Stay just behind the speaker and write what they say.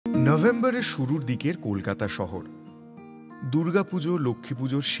নভেম্বরের শুরুর দিকের কলকাতা শহর। দুর্গাপুজো, লক্ষ্মী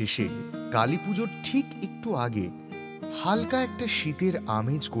পুজোর শেষে, কালী পুজোর ঠিক একটু আগে হালকা একটা শীতের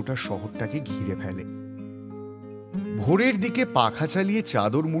আমেজ গোটা শহরটাকে ঘিরে ফেলে। ভোরের দিকে পাখা চালিয়ে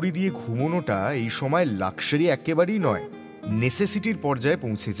চাদর মুড়ি দিয়ে ঘুমোনোটা এই সময় লাক্সারি একেবারেই নয়, নেসেসিটির পর্যায়ে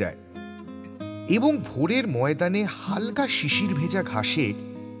পৌঁছে যায়। এবং ভোরের ময়দানে হালকা শিশির ভেজা ঘাসে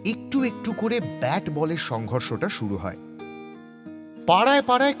একটু একটু করে ব্যাট বলের সংঘর্ষটা শুরু হয়। পাড়ায়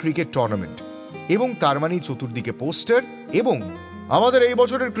পাড়ায় ক্রিকেট টুর্নামেন্ট, এবং তার মানেই চতুর্দিকে পোস্টার এবং আমাদের এই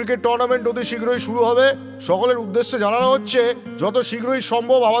বছরের ক্রিকেট টুর্নামেন্ট অতি শীঘ্রই শুরু হবে, সকলের উদ্দেশ্যে জানানো হচ্ছে যত শীঘ্রই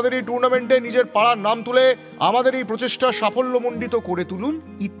সম্ভব আমাদের এই টুর্নামেন্টে নিজের পাড়ার নাম তুলে আমাদের এই প্রচেষ্টা সাফল্যমণ্ডিত করে তুলুন,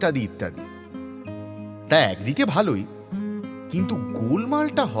 ইত্যাদি ইত্যাদি। তা একদিকে ভালোই, কিন্তু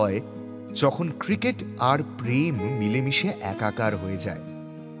গোলমালটা হয় যখন ক্রিকেট আর প্রেম মিলেমিশে একাকার হয়ে যায়।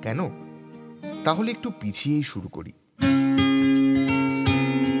 কেন? তাহলে একটু পিছিয়েই শুরু করি।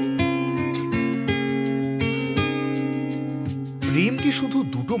 প্রেম কি শুধু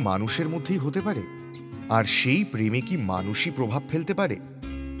দুটো মানুষের মধ্যেই হতে পারে? আর সেই প্রেমে কি মানুষই প্রভাব ফেলতে পারে?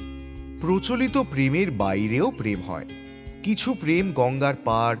 প্রচলিত প্রেমের বাইরেও প্রেম হয়। কিছু প্রেম গঙ্গার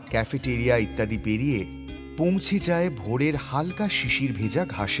পাড়, ক্যাফেটেরিয়া ইত্যাদি পেরিয়ে পৌঁছে যায় ভোরের হালকা শিশির ভেজা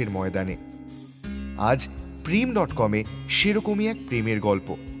ঘাসের ময়দানে। আজ প্রেম.কমে সেরকমই এক প্রেমের গল্প।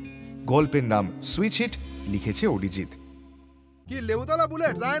 গল্পের নাম সুইচ ইট, লিখেছে অরিজিৎ।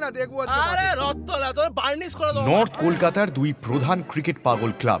 নর্থ কলকাতার দুই প্রধান ক্রিকেট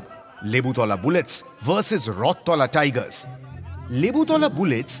পাগল club, Lebutala bullets versus Rathtala Tigers. Lebutala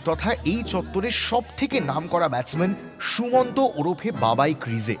bullets তথা এই চত্বরের সব থেকে নাম করা ব্যাটসম্যান সুমন্ত ওরফে বাবাই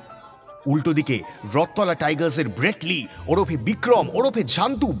ক্রিজে। উল্টো দিকে রথতলা টাইগার্সের ব্রেটলি ওরফে বিক্রম ওরফে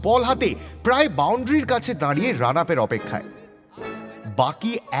ঝান্তু বল হাতে প্রায় বাউন্ডারির কাছে দাঁড়িয়ে রান আপের অপেক্ষায়।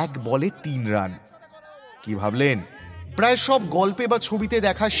 বাকি এক বলে 3 রান। কি ভাবলেন প্রায় সব গল্পে বা ছবিতে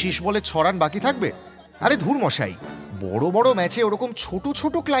দেখা শেষ বলে 6 রান বাকি থাকবে? আরে ধুর মশাই, বড় বড় ম্যাচে ওরকম ছোট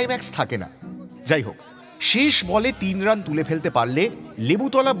ছোট ক্লাইম্যাক্স থাকে না। যাই হোক, শেষ বলে 3 রান তুলে ফেলতে পারলে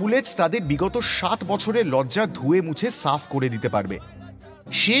লেবুতলা বুলেটস তাদের বিগত 7 বছরের লজ্জা ধুয়ে মুছে সাফ করে দিতে পারবে।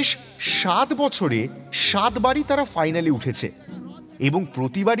 শেষ 7 বছরে 7 বারই তারা ফাইনালে উঠেছে, এবং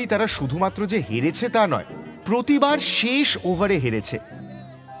প্রতিবারই তারা শুধুমাত্র যে হেরেছে তা নয়, প্রতিবার শেষ ওভারে হেরেছে।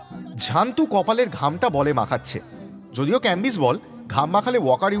 ঝান্তু কপালের ঘামটা বলে মাখাচ্ছে, যদিও ক্যাম্বিস বল, ঘাম মাখালে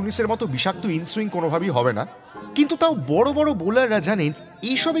ওয়াকার ইউনিসের মতো বিষাক্ত ইনসুইং কোনোভাবেই হবে না, কিন্তু তাও বড় বড় বোলাররা জানেন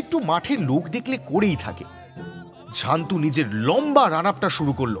এইসব একটু মাঠে লোক দেখলে করেই থাকে। ঝান্তু নিজের লম্বা রান আপটা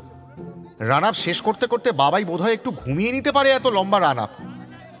শুরু করলো। রান আপ শেষ করতে করতে বাবাই বোধহয় একটু ঘুমিয়ে নিতে পারে, এত লম্বা রান আপ।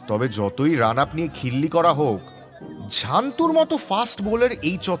 তবে যতই রান আপ নিয়ে খিল্লি করা হোক, ঝান্তুর মতো ফাস্ট বোলার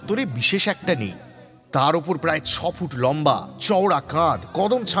এই চত্বরে বিশেষ একটা নেই। তার উপর প্রায় 6 ফুট লম্বা, চওড়া কাঁধ,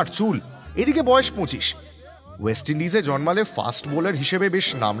 কদম ছাঁট চুল, এদিকে বয়স 25। ওয়েস্ট ইন্ডিজে জন্মালে ফাস্ট বোলার হিসেবে বেশ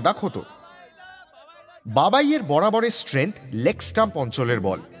নামডাক হতো। বাবাইয়ের বরাবরের স্ট্রেংথ লেগ স্টাম্প অঞ্চলের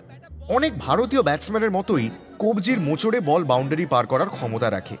বল। অনেক ভারতীয় ব্যাটসম্যানের মতোই কবজির মোচড়ে বল বাউন্ডারি পার করার ক্ষমতা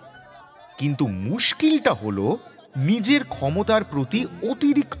রাখে, কিন্তু মুশকিলটা হলো নিজের ক্ষমতার প্রতি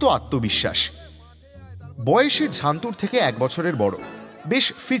অতিরিক্ত আত্মবিশ্বাস। বয়সে ঝান্তুর থেকে 1 বছরের বড়, বেশ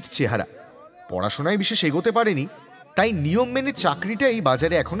ফিট চেহারা। পড়াশোনায় বিশেষ এগোতে পারেনি, তাই নিয়ম মেনে চাকরিটা এই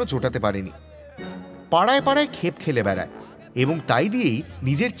বাজারে এখনো জোটাতে পারেনি। পাড়ায় পাড়ায় খেপ খেলে বেড়ায়, এবং তাই দিয়েই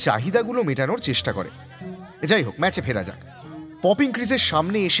নিজের চাহিদাগুলো মেটানোর চেষ্টা করে। যাই হোক, ম্যাচে ফেরা যাক। পপিং ক্রিজের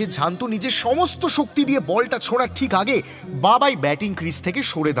সামনে এসে ঝান্তু নিজের সমস্ত শক্তি দিয়ে বলটা ছোড়ার ঠিক আগে বাবাই ব্যাটিং ক্রিজ থেকে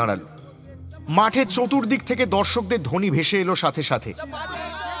সরে দাঁড়ালো। মাঠের চতুর্দিক থেকে দর্শকদের ধ্বনি ভেসে এলো সাথে সাথে।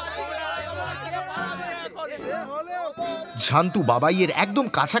 ঝান্তু বাবাইয়ের একদম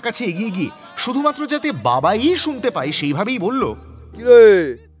কাছাকাছি এগিয়ে গিয়ে শুধুমাত্র যাতে বাবাই শুনতে পায় সেইভাবেই বলল, কিরে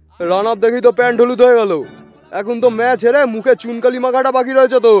রান আপ দেখি তো প্যান্ট হলুদ হয়ে গেল, এখন তো ম্যাচ হেরে মুখে চুনকালি মাখাটা বাকি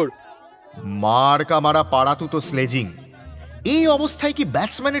রয়েছে তোর। মারকা মারা পাড়াতু তো স্লেজিং। এই অবস্থায় কি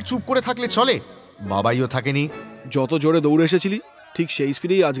ব্যাটসম্যানের চুপ করে থাকলে চলে? বাবাইও থাকেনি। যত জোরে দৌড়ে এসেছিলি ঠিক সেই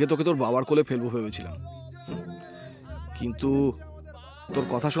স্পিডেই আজকে তোকে তোর বাবার কোলে ফেলবো ভেবেছিলাম, কিন্তু তোর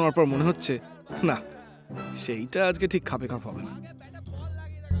কথা শোনার পর মনে হচ্ছে না, সেইটা আজকে ঠিক খাপে খাপ হবে না।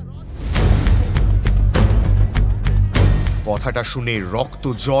 কথাটা শুনে রক্ত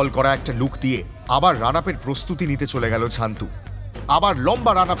জল করা একটা লুক দিয়ে আবার রান আপের প্রস্তুতি নিতে চলে গেল ঝান্তু। আবার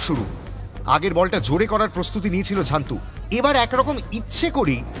লম্বা রান আপ শুরু। আগের বলটা জোরে করার প্রস্তুতি নিয়েছিল ঝান্তু, এবার একরকম ইচ্ছে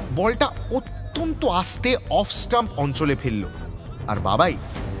করেই বলটা অত্যন্ত আস্তে অফ স্টাম্প অঞ্চলে ফেলল। আর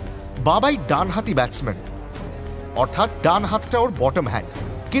বাবাই ডানহাতি ব্যাটসম্যান, অর্থাৎ ডান হাতটা ওর বটম হ্যান্ড,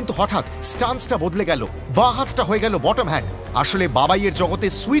 কিন্তু হঠাৎ স্টান্সটা বদলে গেল, বাঁ হাতটা হয়ে গেল বটম হ্যান্ড। আসলে বাবাইয়ের জগতে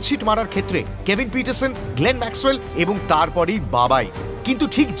সুইচ হিট মারার ক্ষেত্রে কেভিন পিটারসন, গ্লেন ম্যাক্সওয়েল এবং তারপরেই বাবাই। কিন্তু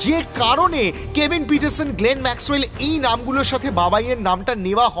ঠিক যে কারণে কেভিন পিটারসন, গ্লেন ম্যাক্সওয়েল এই নামগুলোর সাথে বাবাইয়ের নামটা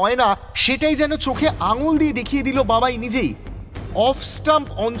নেওয়া হয় না, সেটাই যেন চোখে আঙুল দিয়ে দেখিয়ে দিল বাবাই নিজেই। অফ স্টাম্প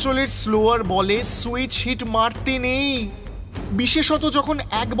অঞ্চলের স্লোয়ার বলে সুইচ হিট মারতে নেই, বিশেষত যখন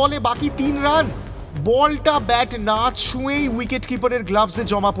এক বলে বাকি 3 রান। বলটা ব্যাট না ছুঁয়েই উইকেট কিপারের গ্লাভসে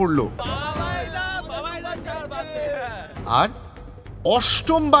জমা পড়ল। আর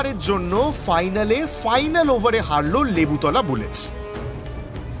অষ্টমবারের জন্য ফাইনাল ওভারে হারল লেবুতলা বুলেটস।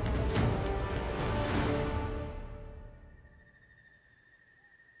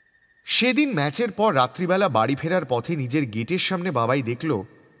 সেদিন ম্যাচের পর রাত্রিবেলা বাড়ি ফেরার পথে নিজের গেটের সামনে বাবাই দেখল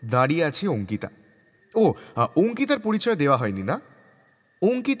দাঁড়িয়ে আছে অঙ্কিতা। অঙ্কিতার পরিচয় দেওয়া হয়নি না,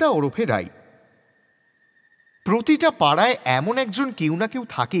 অঙ্কিতা ওরফে রাই। প্রতিটা পাড়ায় এমন একজন কেউ না কেউ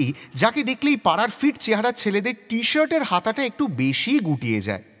থাকেই যাকে দেখলেই পাড়ার ফিট চেহারার ছেলেদের টি শার্টের হাতাটা একটু বেশি গুটিয়ে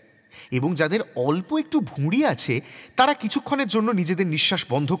যায়, এবং যাদের অল্প একটু ভুঁড়ি আছে তারা কিছুক্ষণের জন্য নিজেদের নিঃশ্বাস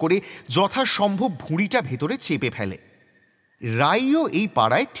বন্ধ করে যথাসম্ভব ভুঁড়িটা ভেতরে চেপে ফেলে। রাইও এই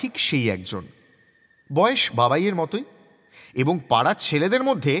পাড়ায় ঠিক সেই একজন, বয়স বাবাইয়ের মতোই, এবং পাড়ার ছেলেদের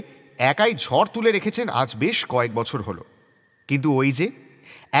মধ্যে একাই ঝড় তুলে রেখেছেন আজ বেশ কয়েক বছর হলো। কিন্তু ওই যে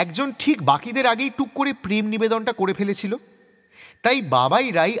একজন ঠিক বাকিদের আগেই টুক করে প্রেম নিবেদনটা করে ফেলেছিল, তাই বাবাই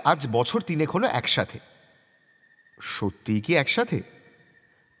রাই আজ বছর 3 হলো একসাথে। সত্যিই কি একসাথে?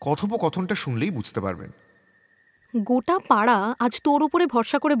 কথোপকথনটা শুনলেই বুঝতে পারবেন। গোটা পাড়া আজ তোর উপরে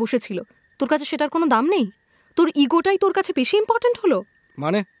ভরসা করে বসেছিল, তোর কাছে সেটার কোনো দাম নেই? তোর ইগোটাই তোর কাছে বেশি ইম্পর্টেন্ট হলো?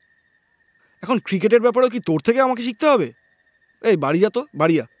 মানে এখন ক্রিকেটের ব্যাপারেও কি তোর থেকে আমাকে শিখতে হবে? এই বাড়ি যা তো,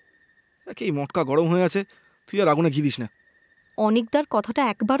 বাড়িয়া। এই মটকা গরম হয়ে আছে, তুই আর আগুনে ঘি দিস না। অনিকদার কথাটা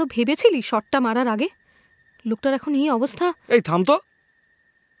একবারও ভেবেছিলি শটটা মারার আগে? লোকটার এখন এই অবস্থা। এই থাম তো,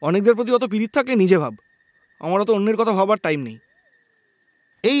 অনেকদের প্রতি অত পীড়িত থাকলে নিজে ভাব, আমারও তো অন্যের কথা ভাবার টাইম নেই।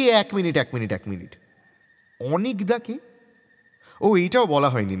 এই এক মিনিট, অনিকদা কে? ও, এইটাও বলা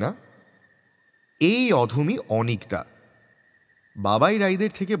হয়নি না, এই অধমী অনিকদা বাবাই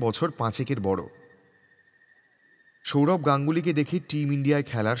রাইদের থেকে বছর 5 বড়। সৌরভ গাঙ্গুলিকে দেখে টিম ইন্ডিয়ায়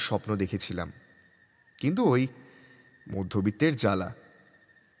খেলার স্বপ্ন দেখেছিলাম, কিন্তু ওই মধ্যবিত্তের জ্বালা।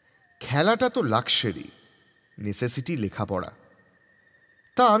 খেলাটা তো লাক্সারি, নেসেসিটি লেখাপড়া।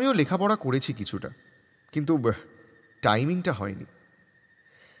 তা আমিও লেখাপড়া করেছি কিছুটা, কিন্তু টাইমিংটা হয়নি।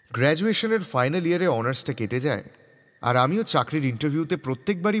 গ্র্যাজুয়েশনের ফাইনাল ইয়ারে অনার্সটা কেটে যায়, আর আমিও চাকরির ইন্টারভিউতে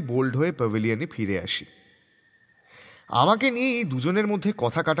প্রত্যেকবারই বোল্ড হয়ে প্যাভিলিয়নে ফিরে আসি। আমাকে নিয়ে এই দুজনের মধ্যে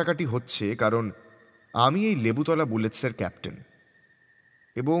কথা কাটাকাটি হচ্ছে, কারণ আমি এই লেবুতলা বুলেটসের ক্যাপ্টেন।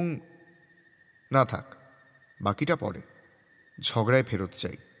 এবং না থাক, বাকিটা পরে, ঝগড়ায় ফেরত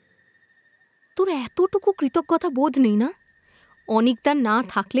চাই। তোর এতটুকু কৃতজ্ঞতা বোধ নেই না? অনিকদার না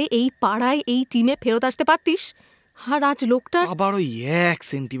থাকলে এই পাড়ায় এই টিমে ফেরত আসতে পারতিস, আর আজ লোকটা আবার ওই এক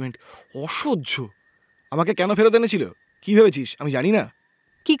সেন্টিমেন্ট, অসহ্য। আমাকে কেন ফেরত এনেছিল কি ভেবেছিস আমি জানি না?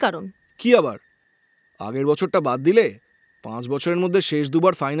 কি কারণ? কি আবার, আগের বছরটা বাদ দিলে 5 বছরের মধ্যে শেষ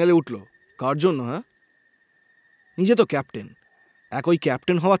 2বার ফাইনালে উঠল। কার জন্য? হ্যাঁ, নিজে তো ক্যাপ্টেন। ওই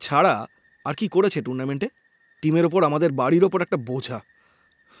ক্যাপ্টেন হওয়া ছাড়া আর কি করেছে টুর্নামেন্টে? টিমের ওপর, আমাদের বাড়ির ওপর একটা বোঝা।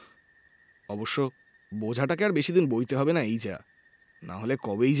 অবশ্য বোঝাটাকে আর বেশি দিন বইতে হবে না, এই যা, না হলে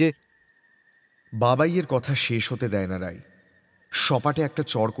কবেই যে। বাবাইয়ের কথা শেষ হতে দেয় না রাই, সপাটে একটা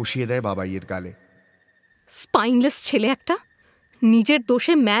চড় কষিয়ে দেয় বাবাইয়ের গালে। স্পাইনলেস ছেলে একটা, নিজের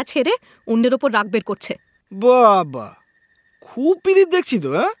দোষে ম্যাচ হেরে অন্যের ওপর রাগ বের করছে। বাবা, খুব পিরিত দেখছি তো।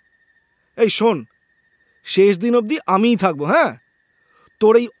 হ্যাঁ, এই শোন, শেষ দিন অবধি আমিই থাকবো। হ্যাঁ,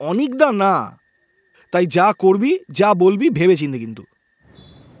 তোর এই অনিকদা না, তাই যা করবি যা বলবি ভেবে চিন্তে কিন্তু।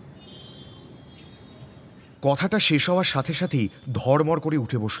 কথাটা শেষ হওয়ার সাথে সাথেই ধড়মড় করে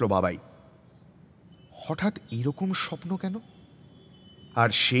উঠে বসল বাবাই। হঠাৎ এরকম স্বপ্ন কেন? আর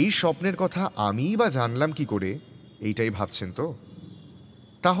সেই স্বপ্নের কথা আমিই বা জানলাম কি করে, এইটাই ভাবছেন তো?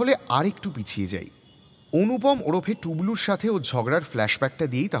 তাহলে আরেকটু পিছিয়ে যাই। অনুপম ওরফে টুবলুর সাথে ও ঝগড়ার ফ্ল্যাশব্যাকটা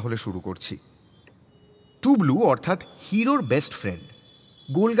দিয়েই তাহলে শুরু করছি। টুবলু অর্থাৎ হিরোর বেস্ট ফ্রেন্ড,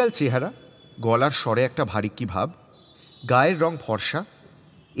 গোলগাল চেহারা, গলার স্বরে একটা ভারিক্কি ভাব, গায়ের রং ফর্সা,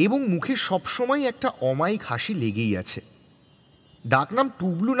 এবং মুখে সবসময় একটা অমায়িক হাসি লেগেই আছে। ডাকনাম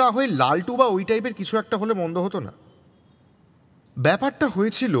টুবলু না হয়ে লালটু বা ওই টাইপের কিছু একটা হলে মন্দ হতো না। ব্যাপারটা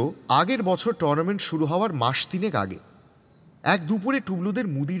হয়েছিল আগের বছর টুর্নামেন্ট শুরু হওয়ার মাস 3 আগে। এক দুপুরে টুবলুদের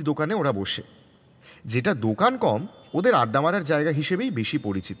মুদির দোকানে ওরা বসে, যেটা দোকান কম, ওদের আড্ডা মারার জায়গা হিসেবেই বেশি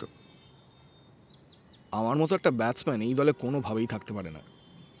পরিচিত। আমার মতো একটা ব্যাটসম্যান এই দলে কোনোভাবেই থাকতে পারে না,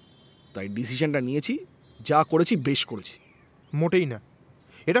 তাই ডিসিশনটা নিয়েছি, যা করেছি বেশ করেছি। মোটেই না,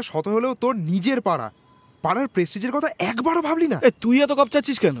 এটা শত হলেও তোর নিজের পাড়া, পাড়ার প্রেস্টিজের কথা একবারও ভাবলি না? তুই এত কপ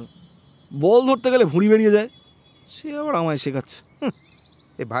চাচ্ছিস কেন? বল ধরতে গেলে ভুঁড়ি বেরিয়ে যায়, সে আবার আমায় শেখাচ্ছে।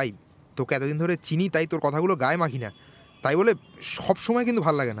 এ ভাই, তোকে এতদিন ধরে চিনি তাই তোর কথাগুলো গায়ে মাখি না, তাই বলে সব সময় কিন্তু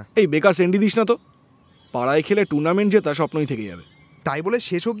ভাল লাগে না। এই বেকার সেন্ডি দিস না তো, পাড়ায় খেলে টুর্নামেন্ট জেতা স্বপ্নই থেকে যাবে। তাই বলে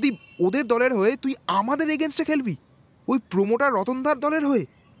শেষ অবধি ওদের দলের হয়ে তুই আমাদের এগেনস্টে খেলবি, ওই প্রোমোটার রতনদার দলের হয়ে?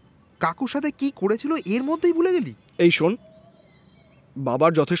 কাকুর সাথে কি করেছিল এর মধ্যেই ভুলে গেলি? এই শোন,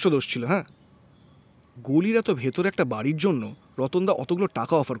 বাবার যথেষ্ট দোষ ছিল। হ্যাঁ, গলির এত ভেতরে একটা বাড়ির জন্য রতনদা অতগুলো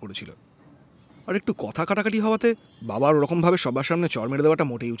টাকা অফার করেছিল, আর একটু কথা কাটাকাটি হওয়াতে বাবার ওরকমভাবে সবার সামনে চড় মেরে দেওয়াটা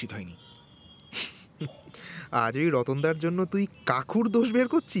মোটেই উচিত হয়নি। আজ ওই রতনদার জন্য তুই কাকুর দোষ বের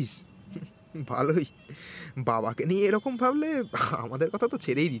করছিস? ভালোই, বাবাকে নিয়ে এরকম ভাবলে আমাদের কথা তো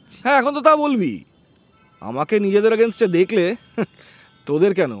ছেড়েই দিচ্ছি। হ্যাঁ, এখন তো তা বলবি। আমাকে নিজেদের এগেনস্টে দেখলে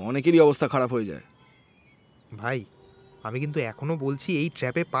তোদের কেন অনেকেরই অবস্থা খারাপ হয়ে যায়। ভাই, আমি কিন্তু এখনো বলছি এই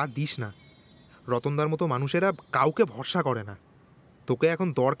ট্র্যাপে পা দিস না। রতনদার মতো মানুষেরা কাউকে ভরসা করে না। তোকে এখন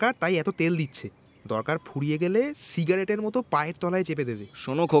দরকার, তাই এত তেল দিচ্ছে। দরকার ফুরিয়ে গেলে সিগারেটের মতো পায়ের তলায় চেপে দেবে।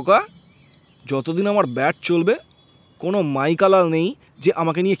 শোনো খোকা, যতদিন আমার ব্যাট চলবে কোনো মাইকালাল নেই যে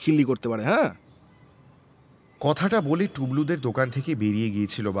আমাকে নিয়ে খিল্লি করতে পারে। হ্যাঁ, কথাটা বলে টুবলুদের দোকান থেকে বেরিয়ে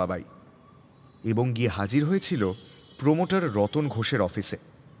গিয়েছিল বাবাই এবং গিয়ে হাজির হয়েছিল প্রোমোটার রতন ঘোষের অফিসে।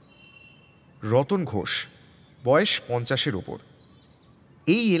 রতন ঘোষ, বয়স 50-এর ওপর,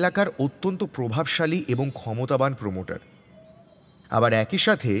 এই এলাকার অত্যন্ত প্রভাবশালী এবং ক্ষমতাবান প্রোমোটার। আবার একই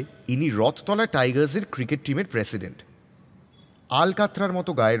সাথে ইনি রথতলা টাইগার্সের ক্রিকেট টিমের প্রেসিডেন্ট। আলকাতরার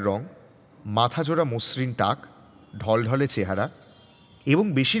মতো গায়ের রং, মাথাজোড়া মসৃণ টাক, ঢলঢলে চেহারা এবং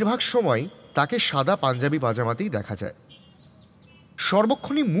বেশিরভাগ সময় তাকে সাদা পাঞ্জাবি পাজামাতেই দেখা যায়।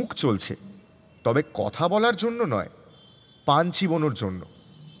 সর্বক্ষণই মুখ চলছে, তবে কথা বলার জন্য নয়, পান চিবোনোর জন্য।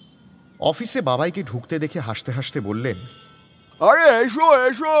 অফিসে বাবাইকে ঢুকতে দেখে হাসতে হাসতে বললেন, আরে এসো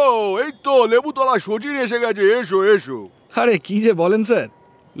এসো, এই তো লেবুতলা সচিন এসে গেছে, এসো এসো। আরে কি যে বলেন স্যার,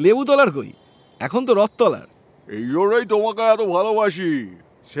 লেবুতলার কই, এখন তো রথতলার। এই জন্যই তোমাকে এত ভালোবাসি।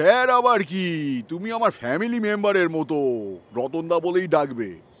 স্যার আবার কি, তুমি আমার ফ্যামিলি মেম্বারের মতো, রতনদা বলেই ডাকবে।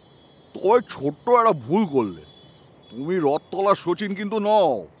 তবে ছোট্ট একটা ভুল করলে, তুমি রথতলার সচিন কিন্তু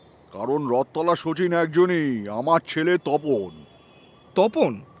নও, কারণ রথতলার সচিন একজনই, আমার ছেলে তপন।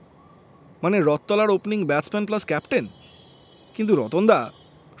 তপন মানে রথতলার ওপেনিং ব্যাটসম্যান প্লাস ক্যাপ্টেন? কিন্তু রতনদা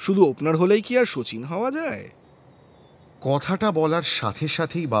শুধু ওপেনার হলেই কি আর সচিন হওয়া যায়? কথাটা বলার সাথে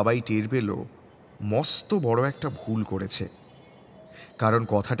সাথেই বাবাই টের পেল মস্ত বড় একটা ভুল করেছে। কারণ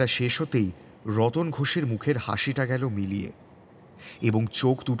কথাটা শেষ হতেই রতন ঘোষের মুখের হাসিটা গেল মিলিয়ে এবং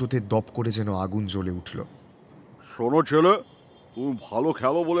চোখ দুটোতে দপ করে যেন আগুন জ্বলে উঠল। শোনো ছেলে, তুমি ভালো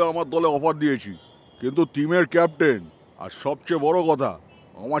খেলো বলে আমার দলে অফার দিয়েছি, কিন্তু টিমের ক্যাপ্টেন আর সবচেয়ে বড় কথা,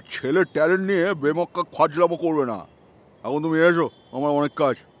 আমার ছেলের ট্যালেন্ট নিয়ে বেমক্কা খজলামো করবে না। এখন তুমি এসো, আমার অনেক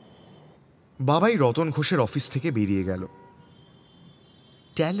কাজ। বাবাই রতন ঘোষের অফিস থেকে বেরিয়ে গেল।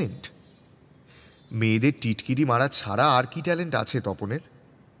 ট্যালেন্ট? মেয়েদের টিটকিরি মারা ছাড়া আর কি ট্যালেন্ট আছে তপনের?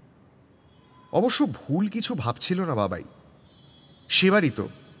 অবশ্য ভুল কিছু ভাবছিল না বাবাই। সেবারই তো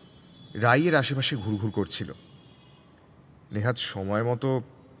রাইয়ের আশেপাশে ঘুরঘুর করছিল। নেহাত সময় মতো,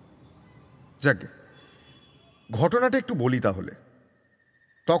 যাকে ঘটনাটা একটু বলি তাহলে।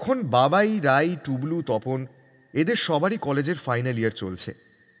 তখন বাবাই, রাই, টুবলু, তপন এদের সবারই কলেজের ফাইনাল ইয়ার চলছে।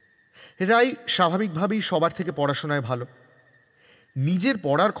 রাই স্বাভাবিকভাবেই সবার থেকে পড়াশোনায় ভালো। নিজের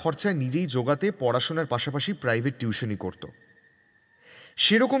পড়ার খরচা নিজেই জোগাতে পড়াশোনার পাশাপাশি প্রাইভেট টিউশনই করত।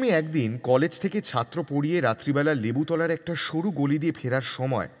 সেরকমই একদিন কলেজ থেকে ছাত্র পড়িয়ে রাত্রিবেলা লেবুতলার একটা সরু গলি দিয়ে ফেরার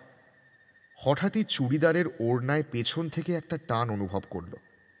সময় হঠাৎই চুড়িদারের ওড়নায় পেছন থেকে একটা টান অনুভব করল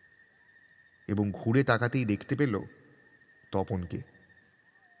এবং ঘুরে তাকাতেই দেখতে পেল তপনকে।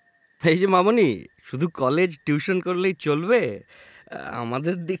 এই যে মামনি, শুধু কলেজ টিউশন করলেই চলবে?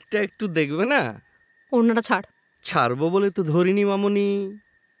 আমাদের দিকটা একটু দেখবে না? ওড়নাটা ছাড়। ছাড়বো বলে তো ধরিনি মামনি।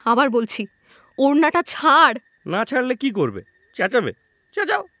 আবার বলছি, ওড়নাটা ছাড়। না ছাড়লে কি করবে? চেঁচাবে?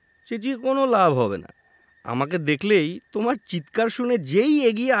 চেঁচাও, চেঁচিয়ে কোনো লাভ হবে না। আমাকে দেখলেই তোমার চিৎকার শুনে যেই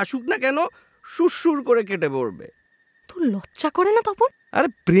এগিয়ে আসুক না কেন, সুরসুর করে কেটে পড়বে। তোর লজ্জা করে না তপন? আরে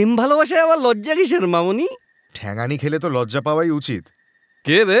প্রেম ভালোবাসায় আবার লজ্জা কিসের মামনি? ঠ্যাঙানি খেলে তো লজ্জা পাওয়াই উচিত।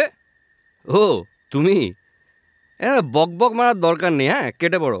 কে বে? ও তুমি? বক বক মারার দরকার নেই, হ্যাঁ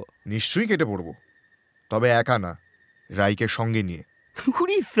কেটে পড়ো। নিশ্চয়ই কেটে পড়ব, তবে একা না, রাইকে সঙ্গে নিয়ে।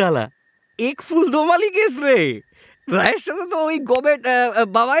 উড়ি সালা, এক ফুল দোমালি কেস রে। রায়ের সাথে তো ওই গবে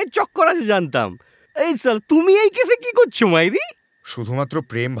বাবাই চক্কর আছে জানতাম। এই সাল, তুমি এই কেসে কি করছো মাইরি? শুধুমাত্র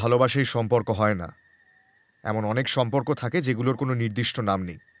প্রেম ভালোবাসাই সম্পর্ক হয় না, এমন অনেক সম্পর্ক থাকে যেগুলোর কোনো নির্দিষ্ট নাম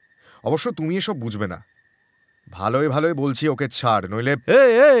নেই। অবশ্য তুমি এসব বুঝবে না। ভালোই ভালোই বলছি, ওকে ছাড়, নইলে।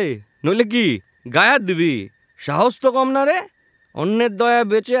 এই নইলে কি গায়াত দিবি? সাহস তো কম না রে। অন্যের দয়া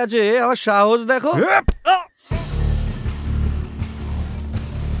বেঁচে আছে, আবার সাহস দেখো।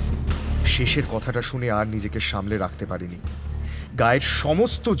 শেষের কথাটা শুনে আর নিজেকে সামলে রাখতে পারিনি। গায়ের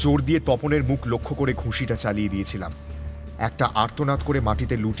সমস্ত জোর দিয়ে তপনের মুখ লক্ষ্য করে ঘুষিটা চালিয়ে দিয়েছিলাম। একটা আর্তনাদ করে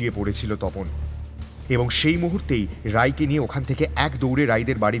মাটিতে লুটিয়ে পড়েছিল তপন, এবং সেই মুহূর্তেই রায়কে নিয়ে ওখান থেকে এক দৌড়ে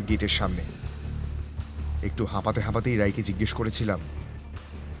রায়দের বাড়ির গেটের সামনে। একটু হাঁপাতে হাঁপাতেই রায়কে জিজ্ঞেস করেছিলাম,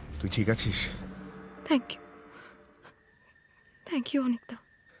 তুই ঠিক আছিস? Thank you অনিকদা।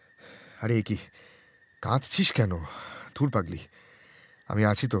 আরে কি কাঁদছিস কেন? ধুর পাগলি, আমি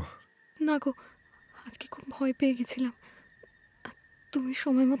আছি তো। না গো, আজকে খুব ভয় পেয়ে গেছিলাম, তুমি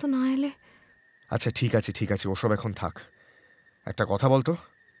সময় মতো না এলে। আচ্ছা ঠিক আছে, ওসব এখন থাক। একটা কথা বলতো,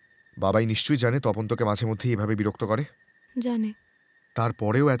 বাবাই নিশ্চয়ই জানে তপন তোকে মাঝে মধ্যেই এভাবে বিরক্ত করে? জানে।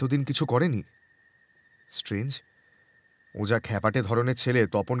 তারপরেও এতদিন কিছু করেনি? স্ট্রেঞ্জ। ও যা খ্যাপাটে ধরনের ছেলে,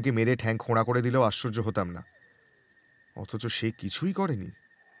 তপনকে মেরে ঠ্যাং খোঁড়া করে দিলেও আশ্চর্য হতাম না, অথচ সে কিছুই করেনি।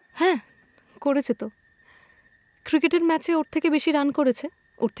 হ্যাঁ করেছে তো, ক্রিকেটের ম্যাচে ওর থেকে বেশি রান করেছে,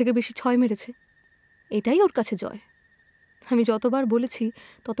 ওর থেকে বেশি 6 মেরেছে, এটাই ওর কাছে জয়। আমি যতবার বলেছি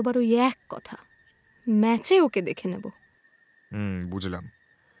ততবার ওই এক কথা, ম্যাচে ওকে দেখে নেব। বুঝলাম।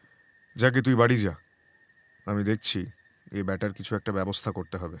 যাকে তুই বাড়ি যা, আমি দেখছি এই ব্যাটার কিছু একটা ব্যবস্থা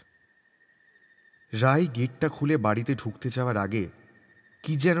করতে হবে। রায় গেটটা খুলে বাড়িতে ঢুকতে যাওয়ার আগে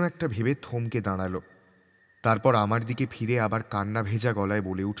কি যেন একটা ভেবে থমকে দাঁড়ালো। তারপর আমার দিকে ফিরে আবার কান্না ভেজা গলায়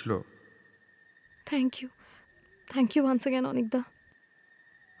বলে উঠল, থ্যাংক ইউ ওয়ান্স অ্যাগেন অনিকদা।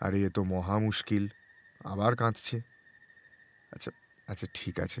 আরে এ তো মহা মুশকিল, আবার কাঁদছে। আচ্ছা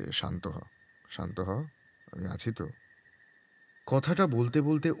ঠিক আছে, শান্ত হ, আমি আছি তো। কথাটা বলতে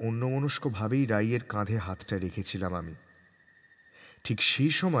বলতে অন্যমনস্কভাবেই রাইয়ের কাঁধে হাতটা রেখেছিলাম আমি। ঠিক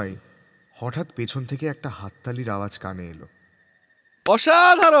সেই সময় হঠাৎ পেছন থেকে একটা হাততালির আওয়াজ কানে এলো।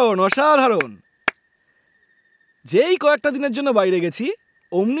 অসাধারণ। যেই কয়েকটা দিনের জন্য বাইরে গেছি,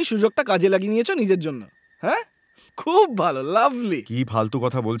 অমনি সুযোগটা কাজে লাগিয়ে নিয়েছো নিজের জন্য। হ্যাঁ, খুব ভালো, লাভলি। কি ফালতু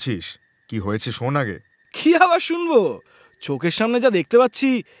কথা বলছিস? কি হয়েছে শোন আগে। কি আবার শুনবো? চোখের সামনে যা দেখতে পাচ্ছি,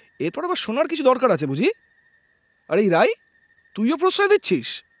 এরপর আবার শোনার কিছু দরকার আছে বুঝি? আরে রাই, তুইও প্রশ্রয় দিচ্ছিস?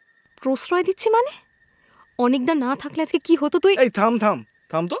 প্রশ্রয় দিচ্ছি মানে? অনিকদা না থাকলে আজকে কি হতো তুই? এই থাম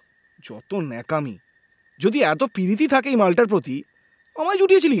তো, যত ন্যাকামি। যদি এত পিরিতি থাকে এই মালটার প্রতি, আমায়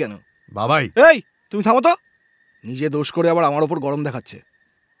জুটিয়েছিলি কেন? বাবাই, এই তুমি থামো তো, নিজে দোষ করে আবার আমার ওপর গরম দেখাচ্ছে।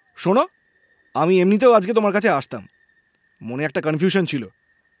 শোনো, আমি এমনিতেও আজকে তোমার কাছে আসতাম, মনে একটা কনফিউশন ছিল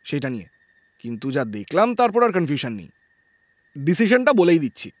সেটা নিয়ে, কিন্তু যা দেখলাম তারপর আর কনফিউশন নেই। ডিসিশনটা বলেই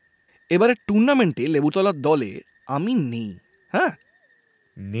দিচ্ছি, এবারে টুর্নামেন্টে লেবুতলার দলে আমি নেই। হ্যাঁ।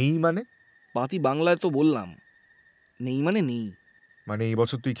 নেই মানে? পাতি বাংলায় তো বললাম, নেই মানে নেই। মানে এই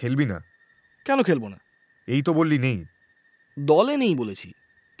বছর তুই খেলবি না? কেন খেলবো না? এই তো বললি নেই। দলে নেই বলেছি,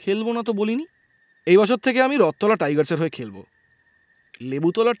 খেলবো না তো বলিনি। এই বছর থেকে আমি রথতলা টাইগার্সের হয়ে খেলবো।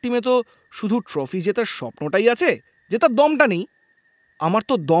 লেবুতলার টিমে তো শুধু ট্রফি জেতার স্বপ্নটাই আছে, জেতার দমটা নেই। আমার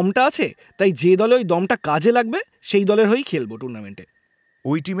তো দমটা আছে, তাই যে দলে ওই দমটা কাজে লাগবে সেই দলের হয়েই খেলবো টুর্নামেন্টে।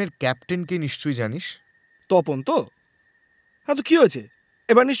 ওই টিমের ক্যাপ্টেনকে নিশ্চয়ই জানিস? তপন তো। হ্যাঁ, তো কি হয়েছে?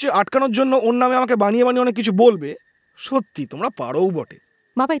 এবার নিশ্চয়ই আটকানোর জন্য ওর নামে আমাকে বানিয়ে অনেক কিছু বলবে। সত্যি তোমরা পারোও বটে।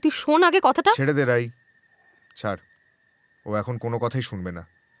 বাবাই তুই শোন আগে কথাটা। ছেড়ে দে রাই, ছাড়। ও এখন কোনো কথাই শুনবে না।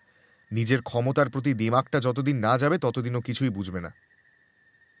 নিজের ক্ষমতার প্রতি দিমাগটা যতদিন না যাবে ততদিন ও কিছুই বুঝবে না।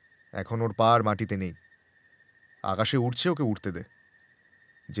 এখন ওর পা আর মাটিতে নেই, আকাশে উঠছে, ওকে উঠতে দে।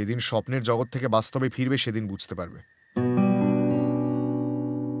 যেদিন স্বপ্নের জগৎ থেকে বাস্তবে ফিরবে সেদিন বুঝতে পারবে।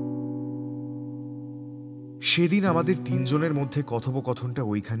 সেদিন আমাদের তিনজনের মধ্যে কথোপকথনটা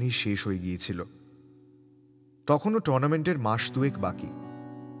ওইখানেই শেষ হয়ে গিয়েছিল। তখনও টুর্নামেন্টের মাস দুয়েক বাকি।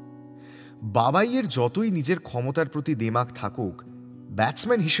 বাবাইয়ের যতই নিজের ক্ষমতার প্রতি দিমাগ থাকুক,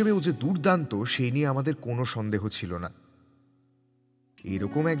 ব্যাটসম্যান হিসেবে ও যে দুর্দান্ত সেই নিয়ে আমাদের কোনো সন্দেহ ছিল না।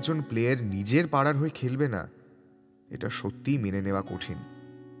 এরকম একজন প্লেয়ার নিজের পাড়ার হয়ে খেলবে না, এটা সত্যিই মেনে নেওয়া কঠিন।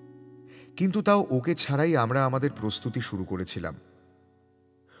 কিন্তু তাও ওকে ছাড়াই আমরা আমাদের প্রস্তুতি শুরু করেছিলাম।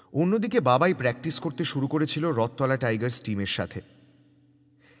 অন্যদিকে বাবাই প্র্যাকটিস করতে শুরু করেছিল রথতলা টাইগার্স টিমের সাথে।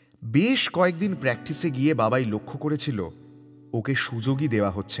 বেশ কয়েকদিন প্র্যাকটিসে গিয়ে বাবাই লক্ষ্য করেছিল ওকে সুযোগই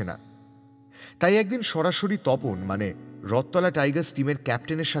দেওয়া হচ্ছে না। তাই একদিন সরাসরি তপন মানে রথতলা টাইগার্স টিমের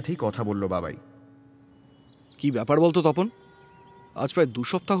ক্যাপ্টেনের সাথেই কথা বলল বাবাই। কি ব্যাপার বলতো তপন, আজ প্রায় 2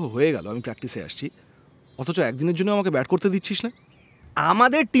 সপ্তাহ হয়ে গেল আমি প্র্যাকটিসে আসছি, অথচ একদিনের জন্য আমাকে ব্যাট করতে দিচ্ছিস না।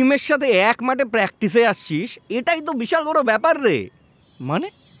 আমাদের টিমের সাথে এক মাঠে প্র্যাকটিসে আসছিস, এটাই তো বিশাল বড় ব্যাপার রে।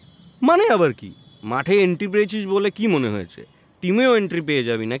 মানে আবার কি? মাঠে এন্ট্রি পেয়েছিস বলে কি মনে হয়েছে টিমেও এন্ট্রি পেয়ে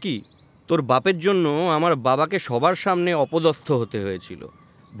যাবি নাকি? তোর বাপের জন্য আমার বাবাকে সবার সামনে অপদস্থ হতে হয়েছিল,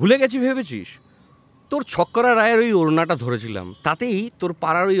 ভুলে গেছি ভেবেছিস? তোর ছক্করা রায়ের ওই ওড়নাটা ধরেছিলাম, তাতেই তোর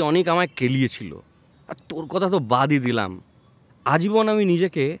পাড়ার ওই অনেক আমায় কেলিয়েছিল। আর তোর কথা তো বাদই দিলাম, আজীবন আমি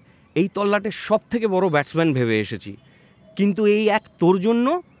নিজেকে এই তল্লাটের সব থেকে বড় ব্যাটসম্যান ভেবে এসেছি, কিন্তু এই এক তোর জন্য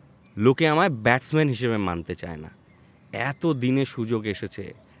লোকে আমায় ব্যাটসম্যান হিসেবে মানতে চায় না। এত দিনে সুযোগ এসেছে,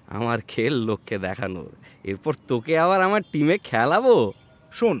 আমার খেল লোককে দেখানোর, এরপর তোকে আবার আমার টিমে খেলাবো।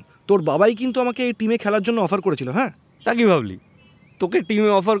 শোন, তোর বাবাই কিন্তু আমাকে এই টিমে খেলার জন্য অফার করেছিল। হ্যাঁ, তা কি ভাবলি? তোকে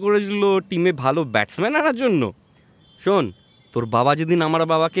টিমে অফার করেছিল টিমে ভালো ব্যাটসম্যান আনার জন্য? শোন, তোর বাবা যেদিন আমার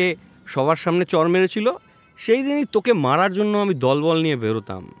বাবাকে সবার সামনে চর মেরেছিল, সেই দিনই তোকে মারার জন্য আমি দলবল নিয়ে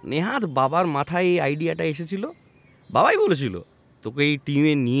বেরোতাম। নেহাত বাবার মাথায় এই আইডিয়াটা এসেছিল। বাবাই বলেছিল তোকে এই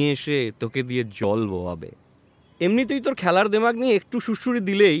টিমে নিয়ে এসে তোকে দিয়ে জল বোয়াবে। এমনিতেই তোর খেলার দেমাগ নিয়ে একটু সুড়সুড়ি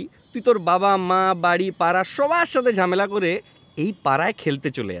দিলেই তুই তোর বাবা মা বাড়ি পাড়া সবার সাথে ঝামেলা করে এই পাড়ায় খেলতে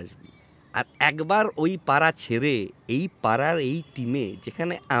চলে আসবি। আর একবার ওই পাড়া ছেড়ে এই পাড়ার এই টিমে,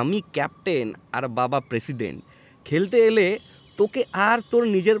 যেখানে আমি ক্যাপ্টেন আর বাবা প্রেসিডেন্ট, খেলতে এলে তোকে আর তোর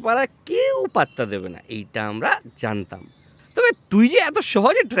নিজের পাড়া কেউ পাত্তা দেবে না, এইটা আমরা জানতাম। তবে তুই যে এত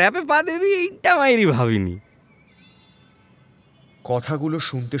সহজে ট্র্যাপে পা দেবি এইটা মাইরি ভাবিনি। কথাগুলো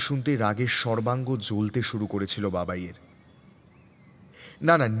শুনতে শুনতে রাগের সর্বাঙ্গ জ্বলতে শুরু করেছিল বাবাইয়ের।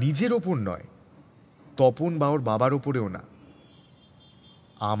 না না, নিজের ওপর নয়, তপন বা ওর বাবার ওপরেও না,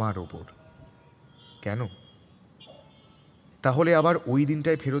 আমার ওপর। কেন? তাহলে আবার ওই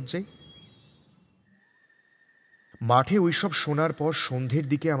দিনটায় ফেরত যাই। মাঠে ওইসব শোনার পর সন্ধ্যের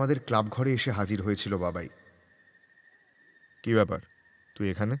দিকে আমাদের ক্লাব ঘরে এসে হাজির হয়েছিল বাবাই। কি ব্যাপার, তুই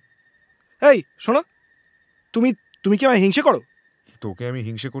এখানে? এই শোনো, তুমি তুমি কি আমায় হিংসে করো? তোকে আমি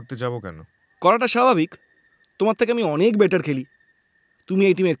হিংসে করতে যাব কেন? করাটা স্বাভাবিক, তোমার থেকে আমি অনেক বেটার খেলি। তুমি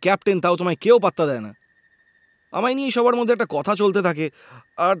এই টিমের ক্যাপ্টেন, তাও তোমায় কেউ পাত্তা দেয় না। আমায় নিয়ে সবার মধ্যে একটা কথা চলতে থাকে।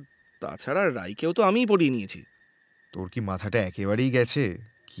 আর তাছাড়া রাইকেও তো আমিই পড়িয়ে নিয়েছি। তোর কি মাথাটা একেবারেই গেছে?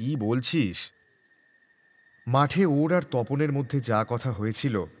 কি বলছিস? মাঠে ওর আর তপনের মধ্যে যা কথা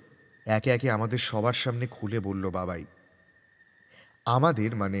হয়েছিল একে একে আমাদের সবার সামনে খুলে বলল বাবাই।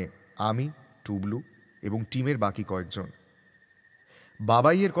 আমাদের মানে আমি, টুবলু এবং টিমের বাকি কয়েকজন।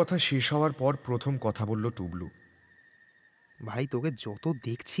 বাবাইয়ের কথা শেষ হওয়ার পর প্রথম কথা বলল টুবলু। ভাই, তোকে যত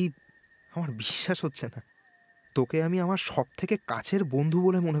দেখছি আমার বিশ্বাস হচ্ছে না। তোকে আমি আমার সব থেকে কাছের বন্ধু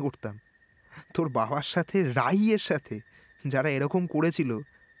বলে মনে করতাম। তোর বাবার সাথে, রাইয়ের সাথে যারা এরকম করেছিল,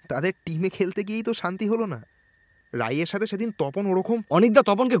 তাদের টিমে খেলতে গিয়েই তো শান্তি হলো না। রাইয়ের সাথে সেদিন তপন ওরকম। অনিকদা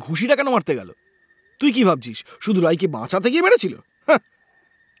তপনকে ঘুষিটা কেন মারতে গেল? তুই কি ভাবছিস শুধু রাইকে বাঁচাতে গিয়ে মেরেছিল? হ্যাঁ,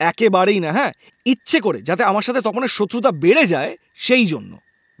 একেবারেই না। হ্যাঁ, ইচ্ছে করে, যাতে আমার সাথে তপনের শত্রুতা বেড়ে যায় সেই জন্য।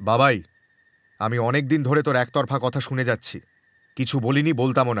 বাবাই, আমি অনেক দিন ধরে তোর একতরফা কথা শুনে যাচ্ছি, কিছু বলিনি,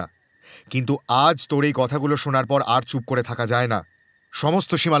 বলতামও না, কিন্তু আজ তোর এই কথাগুলো শোনার পর আর চুপ করে থাকা যায় না।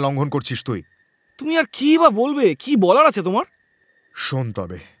 সমস্ত সীমা লঙ্ঘন করছিস তুই। তুমি আর কি বা বলবে? কি বলার আছে তোমার? শোন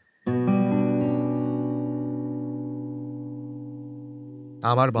তবে,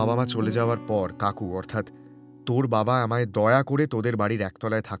 আমার বাবা মা চলে যাওয়ার পর কাকু অর্থাৎ তোর বাবা আমায় দয়া করে তোদের বাড়ির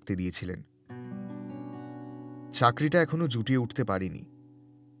একতলায় থাকতে দিয়েছিলেন। চাকরিটা এখনো জুটিয়ে উঠতে পারিনি,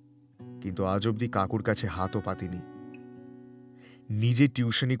 কিন্তু আজ অবধি কাকুর কাছে হাতও পাতিনি। নিজে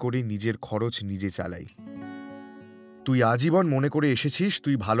টিউশনি করে নিজের খরচ নিজে চালাই। তুই আজীবন মনে করে এসেছিস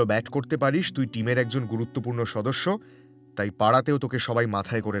তুই ভালো ব্যাট করতে পারিস, তুই টিমের একজন গুরুত্বপূর্ণ সদস্য, তাই পাড়াতেও তোকে সবাই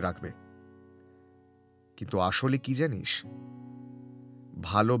মাথায় করে রাখবে। কিন্তু আসলে কি জানিস,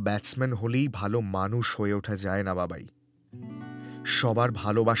 ভালো ব্যাটসম্যান হলেই ভালো মানুষ হয়ে ওঠা যায় না বাবাই। সবার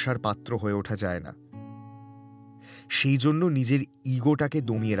ভালোবাসার পাত্র হয়ে ওঠা যায় না। সেই জন্য নিজের ইগোটাকে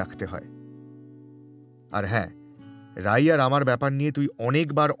দমিয়ে রাখতে হয়। আর হ্যাঁ, রাই আর আমার ব্যাপার নিয়ে তুই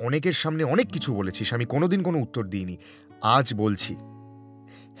অনেকবার অনেকের সামনে অনেক কিছু বলেছিস, আমি কোনোদিন কোনো উত্তর দিইনি। আজ বলছি,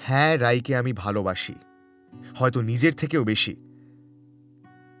 হ্যাঁ রাইকে আমি ভালোবাসি, হয়তো নিজের থেকেও বেশি,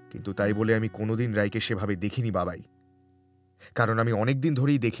 কিন্তু তাই বলে আমি কোনোদিন রাইকে সেভাবে দেখিনি বাবাই। কারণ আমি অনেকদিন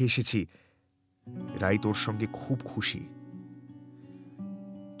ধরেই দেখে এসেছি রাই তোর সঙ্গে খুব খুশি।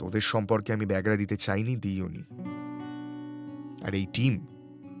 তোদের সম্পর্কে আমি ব্যাগরা দিতে চাইনি, দিইওনি। আর এই টিম,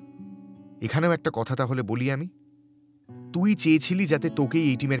 এখানেও একটা কথা তাহলে বলি আমি। তুই চেয়েছিলি যাতে তোকেই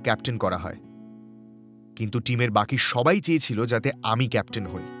এই টিমের ক্যাপ্টেন করা হয়, কিন্তু টিমের বাকি সবাই চেয়েছিল যাতে আমি ক্যাপ্টেন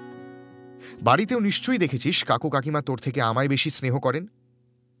হই। বাড়িতেও নিশ্চয়ই দেখেছিস কাকু কাকিমা তোর থেকে আমায় বেশি স্নেহ করেন।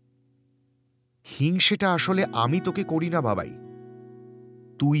 হিংসেটা আসলে আমি তোকে করি না বাবাই,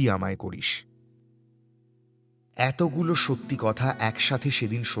 তুই আমায় করিস। এতগুলো সত্যি কথা একসাথে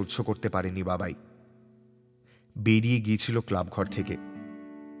সেদিন সহ্য করতে পারেনি বাবাই। বেরিয়ে গিয়েছিল ক্লাব ঘর থেকে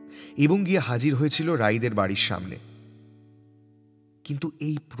এবং গিয়ে হাজির হয়েছিল রাইদের বাড়ির সামনে। কিন্তু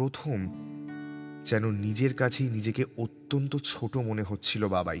এই প্রথম যেন নিজের কাছেই নিজেকে অত্যন্ত ছোট মনে হচ্ছিল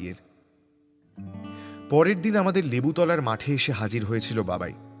বাবাইয়ের। পরের দিন আমাদের লেবুতলার মাঠে এসে হাজির হয়েছিল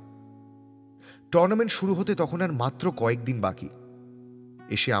বাবাই। টুর্নামেন্ট শুরু হতে তখন আর মাত্র কয়েকদিন বাকি।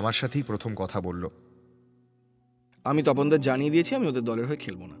 এসে আমার সাথেই প্রথম কথা বলল। আমি তপনদের জানিয়ে দিয়েছি আমি ওদের দলের হয়ে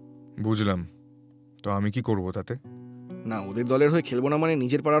খেলবো না। বুঝলাম, তো আমি কি করব তাতে? না, ওদের দলের হয়ে খেলবো না মানে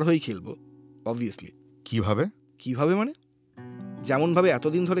নিজের পাড়ার হয়েই খেলবো, অবভিয়াসলি। কিভাবে? কিভাবে মানে যেমনভাবে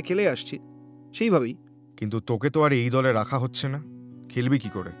এতদিন ধরে খেলে আসছি সেইভাবেই। কিন্তু তোকে তো আর এই দলে রাখা হচ্ছে না, খেলবি কি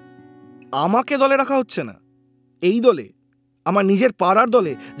করে? আমাকে দলে রাখা হচ্ছে না? এই দলে, আমার নিজের পাড়ার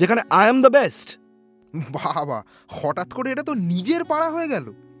দলে, যেখানে আই এম দ্য বেস্ট। বাবা, হঠাৎ করে এটা তো নিজের পাড়া হয়ে গেল,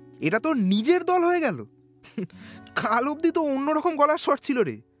 এটা তো নিজের দল হয়ে গেল। কাল অবধি তো অন্যরকম গলার স্বর ছিল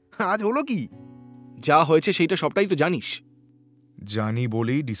রে, আজ হলো কি? যা হয়েছে সেইটা সবটাই তো জানিস। জানি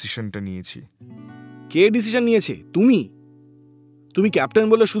বলেই ডিসিশনটা নিয়েছি। কে ডিসিশন নিয়েছে? তুমি। তুমি ক্যাপ্টেন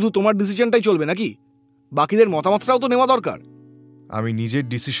বলে শুধু তোমার ডিসিশনটাই চলবে নাকি? বাকিদের মতামতটাও তো নেওয়া দরকার। আমি নিজের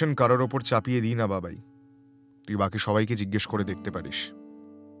ডিসিশন কারোর ওপর চাপিয়ে দিই না বাবাই, তুই বাকি সবাইকে জিজ্ঞেস করে দেখতে পারিস।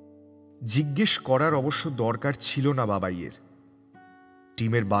 জিজ্ঞেস করার অবশ্য দরকার ছিল না বাবাইয়ের।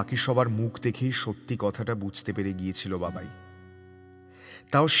 টিমের বাকি সবার মুখ দেখেই সত্যি কথাটা বুঝতে পেরে গিয়েছিল বাবাই।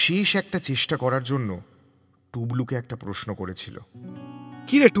 তাও শেষ একটা চেষ্টা করার জন্য টুবলুকে একটা প্রশ্ন করেছিল।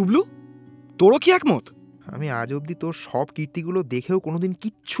 কি রে টুবলু, তোরও কি একমত? আমি আজ অবধি তোর সব কীর্তিগুলো দেখেও কোনোদিন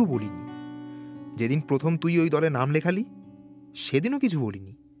কিচ্ছু বলিনি। যেদিন প্রথম তুই ওই দলে নাম লেখালি সেদিনও কিছু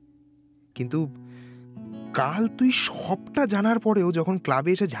বলিনি, কিন্তু কাল তুই সবটা জানার পরেও যখন ক্লাবে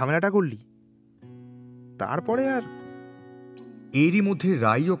এসে ঝামেলাটা করলি, তারপরে আর। এরই মধ্যে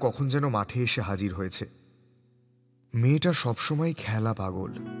রাইও কখন যেন মাঠে এসে হাজির হয়েছে। মেয়েটা সবসময় খেলা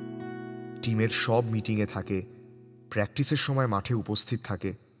পাগল, টিমের সব মিটিংয়ে থাকে, প্র্যাকটিসের সময় মাঠে উপস্থিত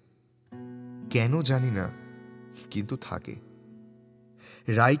থাকে। কেন জানি না, কিন্তু থাকে।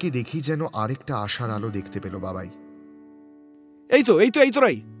 রাইকে দেখি যেন আরেকটা আশার আলো দেখতে পেল বাবাই। এই তো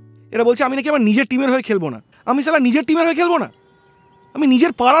রাই, এরা বলছে আমি নাকি আমার নিজের টিমের হয়ে খেলবো না। আমি সালা নিজের টিমের হয়ে খেলবো না? আমি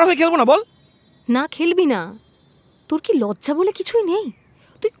নিজের পাড়ার হয়ে খেলবো না? বল না, খেলবি না? তোর কি লজ্জা বলে কিছুই নেই?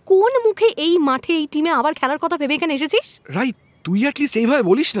 তুই কোন মুখে এই মাঠে এই টিমে আবার খেলার কথা ভেবে এখানে এসেছিস? রাই, তুই অ্যাটলিস্ট এইভাবে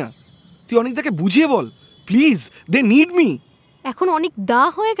বলিস না। তুই অনেকদাকে বুঝিয়ে বল প্লিজ, দে নিড মি। এখন অনেক দা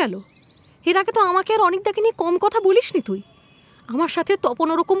হয়ে গেল? এর আগে তো আমাকে আর অনেকদাকে নিয়ে কম কথা বলিসনি তুই। আমার সাথে তপন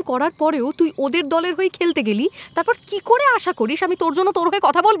ওরকম করার পরেও তুই ওদের দলের হয়ে খেলতে গেলি, তারপর কি করে আশা করিস আমি তোর জন্য তোর হয়ে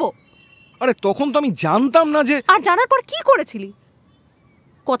কথা বলবো? আরে তখন তো আমি জানতাম না যে। আর জানার পর কি করেছিলি?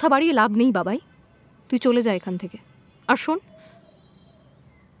 কথা বাড়িয়ে লাভ নেই বাবাই, তুই চলে যা এখান থেকে। আর শোন,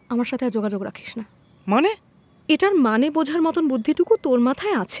 আমার সাথে আর যোগাযোগ রাখিস না। মানে? এটার মানে বোঝার মতন বুদ্ধিটুকু তোর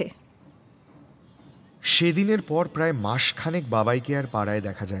মাথায় আছে? সেদিনের পর প্রায় মাসখানেক বাবাইকে আর পাড়ায়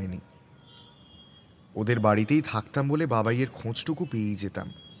দেখা যায়নি। ওদের বাড়িতেই থাকতাম বলে বাবাইয়ের খোঁজটুকু পেয়েই যেতাম।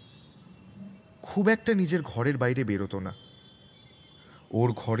 খুব একটা নিজের ঘরের বাইরে বেরোতো না। ওর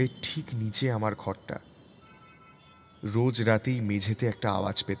ঘরের ঠিক নিচে আমার ঘরটা। রোজ রাতেই মেঝেতে একটা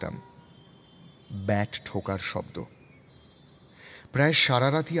আওয়াজ পেতাম, ব্যাট ঠোকার শব্দ। প্রায় সারা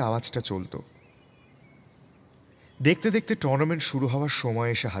রাতই আওয়াজটা চলত। দেখতে দেখতে টুর্নামেন্ট শুরু হওয়ার সময়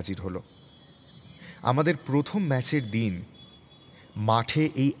এসে হাজির হলো। আমাদের প্রথম ম্যাচের দিন মাঠে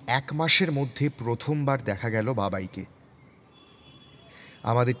এই 1 মাসের মধ্যে প্রথমবার দেখা গেল বাবাইকে।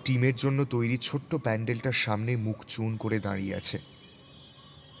 আমাদের টিমের জন্য তৈরি ছোট্ট প্যান্ডেলটার সামনে মুখ চুন করে দাঁড়িয়ে আছে।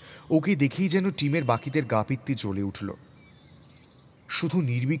 ওকে দেখেই যেন টিমের বাকিদের গাপিত্তি জ্বলে উঠল। শুধু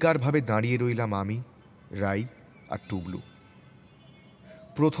নির্বিকারভাবে দাঁড়িয়ে রইলাম আমি, রাই আর টুবলু।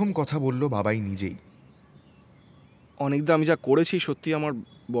 প্রথম কথা বলল বাবাই নিজেই। অনেকদা, আমি যা করেছি সত্যি আমার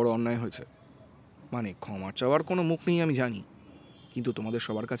বড় অন্যায় হয়েছে। মানে ক্ষমা চাওয়ার কোনো মুখ নেই আমি জানি, কিন্তু তোমাদের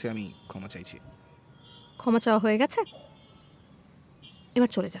সবার কাছে আমি ক্ষমা চাইছি। ক্ষমা চাওয়া হয়ে গেছে, এবার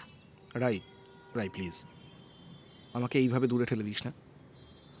চলে যা। রাই প্লিজ, আমাকে এইভাবে দূরে ঠেলে দিস না।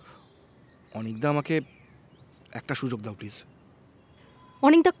 অনেকদা, আমাকে একটা সুযোগ দাও প্লিজ।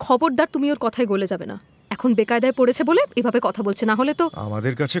 অনেকদা, খবরদার তুমি ওর কথায় গলে যাবে না। এখন বেকায়দায় পড়েছে বলে এভাবে কথা বলছে, না হলে তো।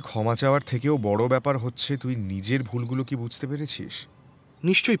 আমাদের কাছে ক্ষমা চাওয়ার থেকেও বড় ব্যাপার হচ্ছে তুই নিজের ভুলগুলো কি বুঝতে পেরেছিস?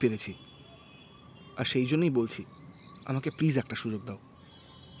 নিশ্চয়ই পেরেছি, আর সেই জন্যই বলছি আমাকে প্লিজ একটা সুযোগ দাও।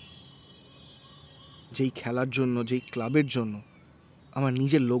 যেই খেলার জন্য, যেই ক্লাবের জন্য আমার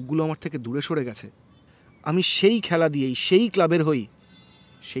নিজের লোকগুলো আমার থেকে দূরে সরে গেছে, আমি সেই খেলা দিয়েই, সেই ক্লাবের হই,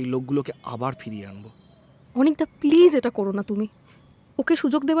 সেই লোকগুলোকে আবার ফিরিয়ে আনবো। অনেকদা প্লিজ এটা করো না তুমি। ওকে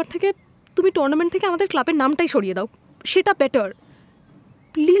সুযোগ দেওয়ার থেকে তুমি টুর্নামেন্ট থেকে আমাদের ক্লাবের নামটাই সরিয়ে দাও, সেটা বেটার।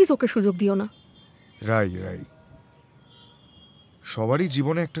 প্লিজ ওকে সুযোগ দিও না। রাই, সবারই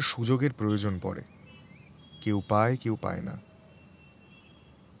জীবনে একটা সুযোগের প্রয়োজন পড়ে। কেউ পায়, কেউ পায় না।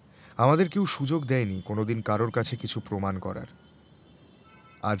 আমাদের কেউ সুযোগ দেয়নি কোনোদিন কারোর কাছে কিছু প্রমাণ করার।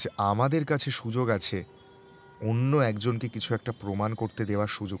 আজ আমাদের কাছে সুযোগ আছে অন্য একজনকে কিছু একটা প্রমাণ করতে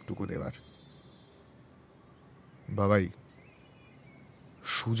দেওয়ার সুযোগটুকু দেওয়ার। বাবাই,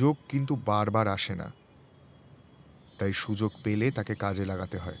 সুযোগ কিন্তু বারবার আসে না, তাই সুযোগ পেলে তাকে কাজে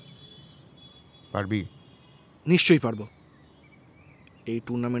লাগাতে হয়। পারবি? নিশ্চয়ই পারবো। এই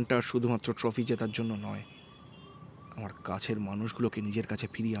টুর্নামেন্টটা শুধুমাত্র ট্রফি জেতার জন্য নয়, আমার কাছের মানুষগুলোকে নিজের কাছে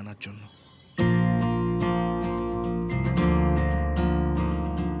ফিরিয়ে আনার জন্য।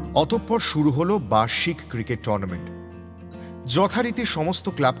 অতঃপর শুরু হলো বার্ষিক ক্রিকেট টুর্নামেন্ট। যথারীতি সমস্ত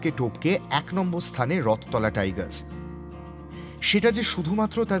ক্লাবকে টপকে 1 নম্বর স্থানে রথতলা টাইগার্স। সেটা যে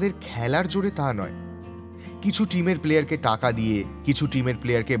শুধুমাত্র তাদের খেলার জোরে তা নয়, কিছু টিমের প্লেয়ারকে টাকা দিয়ে, কিছু টিমের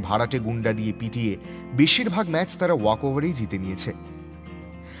প্লেয়ারকে ভাড়াটে গুন্ডা দিয়ে পিটিয়ে বেশিরভাগ ম্যাচ তারা ওয়াকওভারেই জিতে নিয়েছে।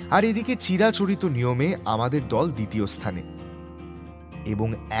 আর এদিকে চিরাচরিত নিয়মে আমাদের দল 2য় স্থানে, এবং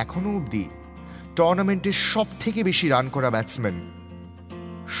এখনো অবধি টুর্নামেন্টের সব থেকে বেশি রান করা ব্যাটসম্যান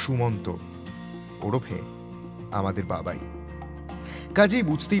সুমন্ত ওরফে আমাদের বাবাই। কাজেই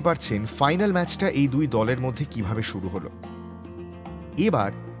বুঝতেই পারছেন ফাইনাল ম্যাচটা এই দুই দলের মধ্যে কিভাবে শুরু হলো।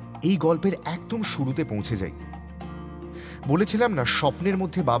 এবার এই গল্পের একদম শুরুতে পৌঁছে যাই। বলেছিলাম না, স্বপ্নের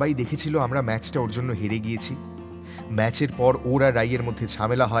মধ্যে বাবাই দেখেছিল আমরা ম্যাচটা ওর জন্য হেরে গিয়েছি। ম্যাচের পর ওর আর রাইয়ের মধ্যে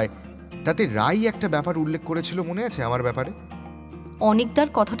ঝামেলা হয়, তাতে রাই একটা ব্যাপার উল্লেখ করেছিল, মনে আছে আমার ব্যাপারে? অনিকদার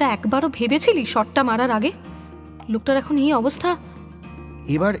কথাটা একবারও ভেবেছিলি শটটা মারার আগে? লোকটার এখন এই অবস্থা।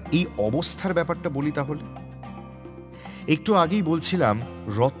 এবার এই অবস্থার ব্যাপারটা বলি তাহলে। একটু আগেই বলছিলাম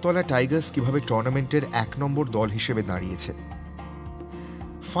রথতলা টাইগার্স কিভাবে টুর্নামেন্টের 1 নম্বর দল হিসেবে দাঁড়িয়েছে।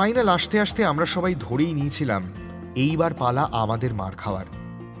 ফাইনাল আসতে আসতে আমরা সবাই ধরেই নিয়েছিলাম এইবার পালা আমাদের মার খাওয়ার।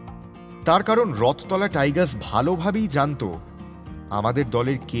 তার কারণ রথতলা টাইগার্স ভালোভাবেই জানতো আমাদের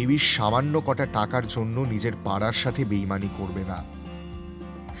দলের কেউই সামান্য কটা টাকার জন্য নিজের পাড়ার সাথে বেইমানি করবে না।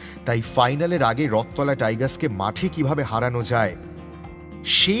 তাই ফাইনালের আগে রথতলা টাইগার্সকে মাঠে কিভাবে হারানো যায়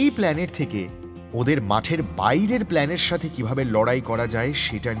সেই প্ল্যানের থেকে ওদের মাঠের বাইরের প্ল্যানের সাথে কিভাবে লড়াই করা যায়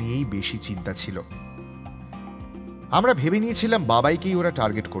সেটা নিয়েই বেশি চিন্তা ছিল। আমরা ভেবে নিয়েছিলাম বাবাইকেই ওরা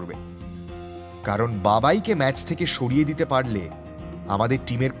টার্গেট করবে, কারণ বাবাইকে ম্যাচ থেকে সরিয়ে দিতে পারলে আমাদের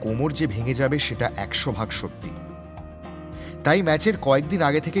টিমের কোমর যে ভেঙে যাবে সেটা 100% সত্যি। তাই ম্যাচের কয়েকদিন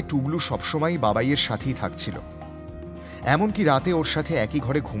আগে থেকে টুবলু সবসময় বাবাইয়ের সাথেই থাকছিল, এমনকি রাতে ওর সাথে একই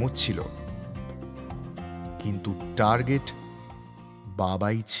ঘরে ঘুমোচ্ছিল। কিন্তু টার্গেট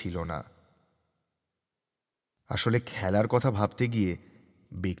বাবাই ছিল না। আসলে খেলার কথা ভাবতে গিয়ে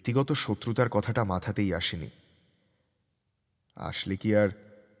ব্যক্তিগত শত্রুতার কথাটা মাথাতেই আসেনি। আসলে কি আর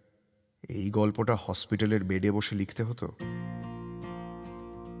এই গল্পটা হসপিটালের বেডে বসে লিখতে হতো?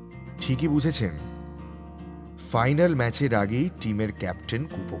 ঠিকই বুঝেছেন, ফাইনাল ম্যাচের আগেই টিমের ক্যাপ্টেন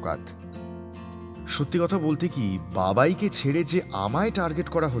কুপোকাত। সত্যি কথা বলতে কি, বাবাইকে ছেড়ে যে আমায় টার্গেট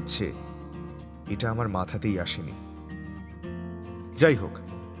করা হচ্ছে এটা আমার মাথাতেই আসেনি। যাই হোক,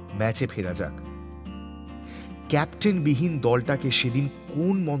 ম্যাচে ফেরা যাক। ক্যাপ্টেনবিহীন দলটাকে সেদিন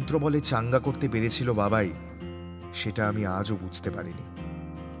কোন মন্ত্র বলে চাঙ্গা করতে পেরেছিল বাবাই, সেটা আমি আজও বুঝতে পারিনি।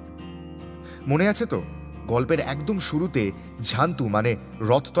 মনে আছে তো, গল্পের একদম শুরুতে ঝান্তু মানে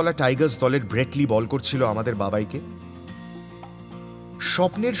রথতলা টাইগার্স দলের ব্রেটলি বল করছিল আমাদের বাবাইকে।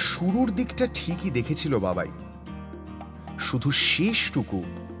 স্বপ্নের শুরুর দিকটা ঠিকই দেখেছিল বাবাই, শুধু শেষটুকু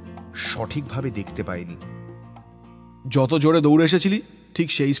সঠিকভাবে দেখতে পাইনি। যত জোরে দৌড়ে এসেছিলি ঠিক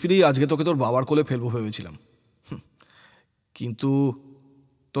সেই স্পিডেই আজকে তোকে তোর বাবার কোলে ফেলবো ভেবেছিলাম, কিন্তু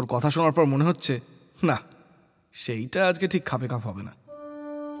তোর কথা শোনার পর মনে হচ্ছে না, সেইটা আজকে ঠিক খাপে খাপ হবে না।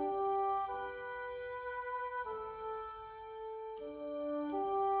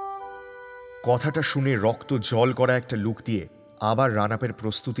 কথাটা শুনে রক্ত জল করা একটা লুক দিয়ে আবার রান আপের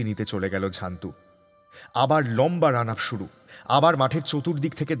প্রস্তুতি নিতে চলে গেল ঝান্তু। আবার লম্বা রান আপ শুরু, আবার মাঠের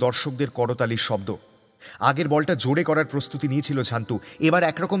চতুর্দিক থেকে দর্শকদের করতালির শব্দ। আগের বলটা জোরে করার প্রস্তুতি নিয়েছিল ঝান্তু, এবার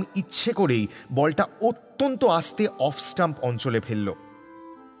একরকম ইচ্ছে করেই বলটা অত্যন্ত আস্তে অফ স্টাম্প অঞ্চলে ফেলল।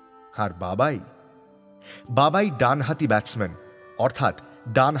 আর বাবাই ডানহাতি ব্যাটসম্যান, অর্থাৎ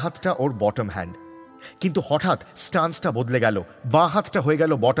ডান হাতটা ওর বটম হ্যান্ড। কিন্তু হঠাৎ স্টান্সটা বদলে গেল, বাঁ হাতটা হয়ে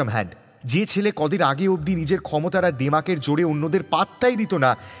গেল বটম হ্যান্ড। যে ছেলে কদিন আগে অবধি নিজের ক্ষমতার আর দেমাকের জোরে অন্যদের পাত্তাই দিত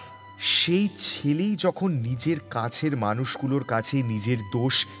না, সেই ছেলেই যখন নিজের কাছের মানুষগুলোর কাছে নিজের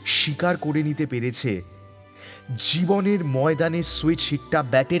দোষ স্বীকার করে নিতে পেরেছে, জীবনের ময়দানে সুইচ হিটটা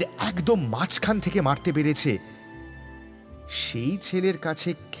ব্যাটের একদম মাঝখান থেকে মারতে পেরেছে, সেই ছেলের কাছে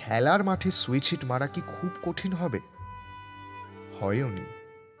খেলার মাঠে সুইচ হিট মারা কি খুব কঠিন হবে? হয়নি।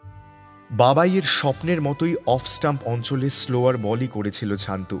 বাবাইয়ের স্বপ্নের মতোই অফ স্টাম্প অঞ্চলে স্লোয়ার বলই করেছিল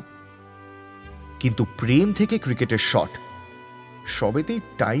ঝান্তু। কিন্তু প্রেম থেকে ক্রিকেটের শট, সবেতেই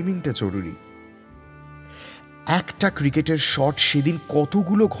টাইমিংটা জরুরি। একটা ক্রিকেটের শট সেদিন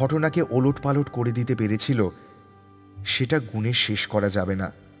কতগুলো ঘটনাকে ওলটপালট করে দিতে পেরেছিল সেটা গুণে শেষ করা যাবে না।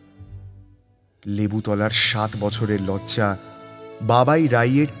 লেবুতলার 7 বছরের লজ্জা, বাবাই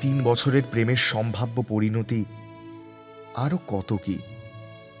রাইয়ের 3 বছরের প্রেমের সম্ভাব্য পরিণতি, আরো কত কি।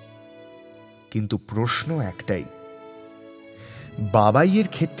 কিন্তু প্রশ্ন একটাই, বাবাইয়ের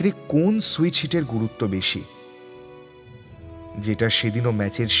ক্ষেত্রে কোন সুইচ হিটের গুরুত্ব বেশি? যেটা সেদিনও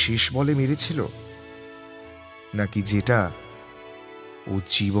ম্যাচের শেষ বলে মেরেছিল, নাকি যেটা ও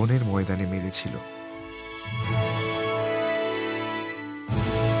জীবনের ময়দানে মেরেছিল?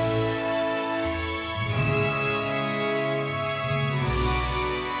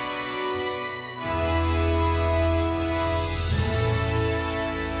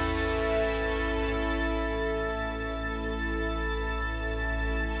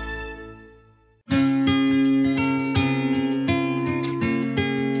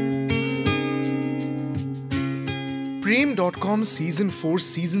 Prem.com সিজন 4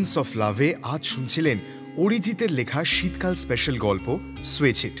 সিজনস অফ লাভে আজ শুনছিলেন অরিজিতের লেখা শীতকাল স্পেশাল গল্প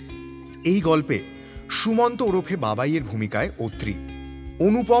সুইচ ইট। এই গল্পে সুমন্ত ওরফে বাবাইয়ের ভূমিকায় অত্রি,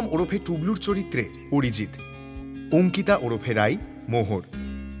 অনুপম ওরফে টুবলুর চরিত্রে অরিজিৎ, অঙ্কিতা ওরফে রাই মোহর,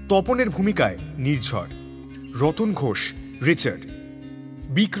 তপনের ভূমিকায় নির্ঝর, রতন ঘোষ রিচার্ড,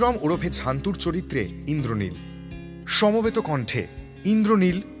 বিক্রম ওরফে ঝান্তুর চরিত্রে ইন্দ্রনীল। সমবেত কণ্ঠে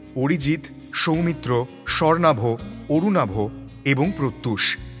ইন্দ্রনীল, অরিজিৎ, সৌমিত্র, স্বর্ণাভ, অরুণাভ এবং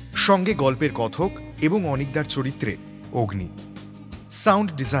প্রত্যুষ, সঙ্গে গল্পের কথক এবং অনিকদার চরিত্রে অগ্নি।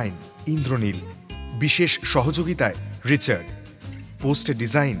 সাউন্ড ডিজাইন ইন্দ্রনীল, বিশেষ সহযোগিতায় Richard, poster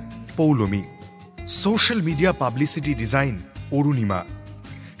design Poulami, social media publicity design অরুনিমা,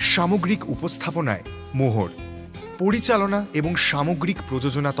 সামগ্রিক উপস্থাপনায় মোহর, পরিচালনা এবং সামগ্রিক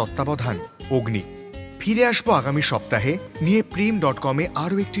প্রযোজনা তত্ত্বাবধান অগ্নি। ফিরে আসবো আগামী সপ্তাহে নিয়ে Prem.com-এ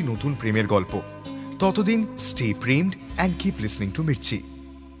আরও একটি নতুন প্রেমের গল্প। ততদিন stay প্রেমড and keep listening to Mirchi.